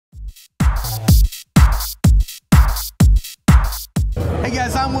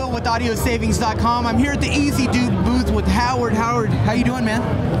I'm Will with AudioSavings.com. I'm here at the EZDupe booth with Howard. Howard, how you doing, man?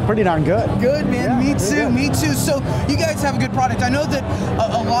 Pretty darn good. Good, man. Yeah, me too. So you guys have a good product. I know that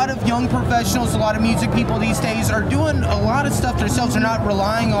a lot of young professionals, a lot of music people these days are doing a lot of stuff themselves. They're not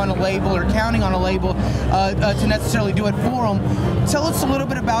relying on a label or counting on a label to necessarily do it for them. Tell us a little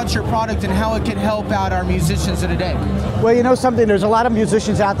bit about your product and how it can help out our musicians of today. Well, you know something, there's a lot of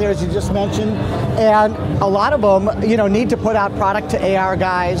musicians out there, as you just mentioned, and a lot of them, need to put out product to AR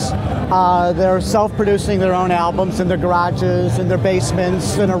guys. They're self-producing their own albums in their garages, in their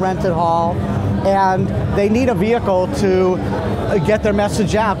basements, in a rented hall, and they need a vehicle to get their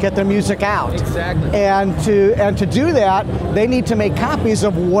message out, get their music out. Exactly. And to do that, they need to make copies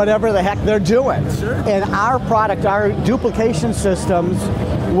of whatever the heck they're doing. Sure. And our product, our duplication systems,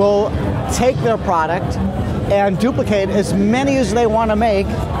 will take their product and duplicate as many as they want to make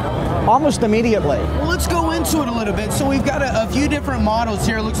almost immediately. Well, let's go into it a little bit. So we've got a few different models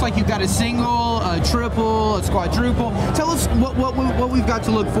here. It looks like you've got a single, a triple, a quadruple. Tell us what we've got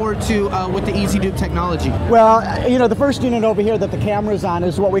to look forward to with the EZDupe technology. Well, the first unit over here that the camera's on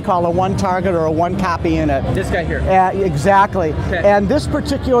is what we call a one target or a one copy unit. This guy here. Exactly. Okay. And this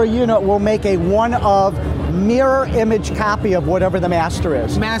particular unit will make a one of mirror image copy of whatever the master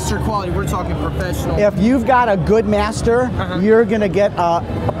is. Master quality, we're talking professional. If you've got a good master, you're going to get a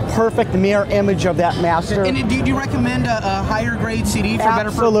perfect mirror image of that master. And do you recommend a higher grade CD for better?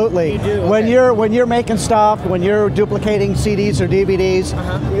 Absolutely. You do. When you're making stuff, when you're duplicating CDs or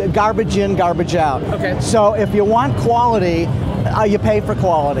DVDs, garbage in, garbage out. Okay. So if you want quality, you pay for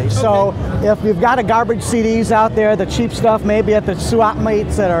quality. So if you've got a garbage CDs out there, the cheap stuff, maybe at the swap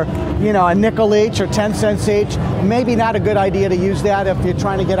meets that are, a nickel each or 10 cents each, maybe not a good idea to use that if you're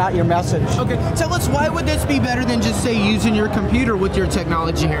trying to get out your message. Okay, tell us, why would this be better than just, say, using your computer with your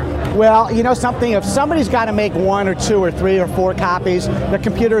technology here? Well, something, if somebody's got to make 1 or 2 or 3 or 4 copies, the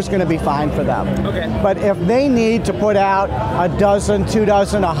computer is going to be fine for them. Okay. But if they need to put out a dozen, 2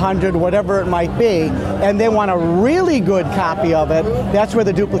 dozen, 100, whatever it might be, and they want a really good copy of it, that's where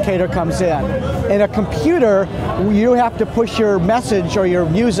the duplicator comes in. In a computer, you have to push your message or your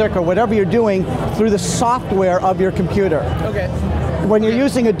music or whatever you're doing through the software of your computer. Okay. When you're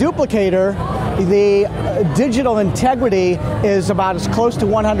using a duplicator, the digital integrity is about as close to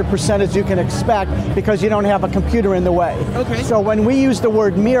 100% as you can expect because you don't have a computer in the way. Okay. So when we use the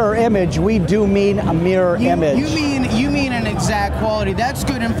word mirror image, we do mean a mirror image. You mean an exact quality. That's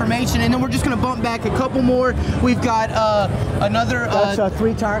good information. And then we're just going to bump back a couple more. We've got another. That's a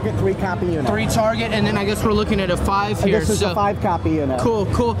 3 target, 3 copy unit. 3 target, and then I guess we're looking at a 5 here. This is a 5 copy unit.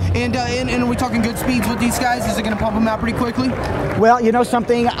 Cool. And are we talking good speeds with these guys? Is it going to pump them out pretty quickly? Well,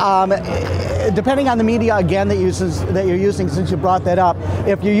 something. Depending on the media, again, that you're using, since you brought that up,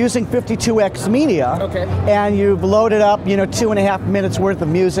 if you're using 52x media, and you've loaded up, 2.5 minutes worth of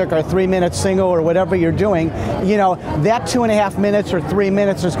music or 3 minute single or whatever you're doing, that 2.5 minutes or 3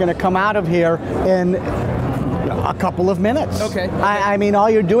 minutes is going to come out of here in a couple of minutes. Okay. I mean, all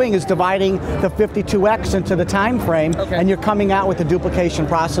you're doing is dividing the 52x into the time frame, and you're coming out with the duplication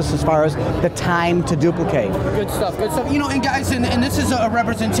process as far as the time to duplicate. Good stuff. And guys, and this is a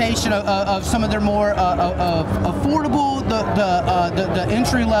representation of some of their more affordable, the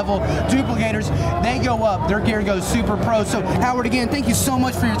entry-level duplicators. They go up. Their gear goes super pro. So, Howard, again, thank you so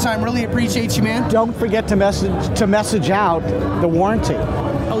much for your time. Really appreciate you, man. Don't forget to message out the warranty.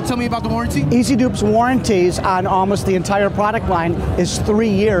 Oh, tell me about the warranty. EZDupe's warranties on almost the entire product line is 3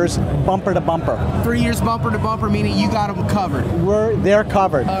 years bumper to bumper. 3 years bumper to bumper, meaning you got them covered. They're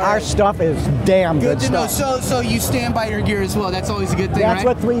covered. Our stuff is damn good stuff. stuff. So you stand by your gear as well. That's always a good thing, That's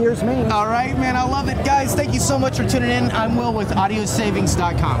right? what 3 years means. All right, man. I love it. Guys, thank you so much for tuning in. I'm Will with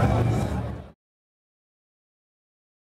AudioSavings.com.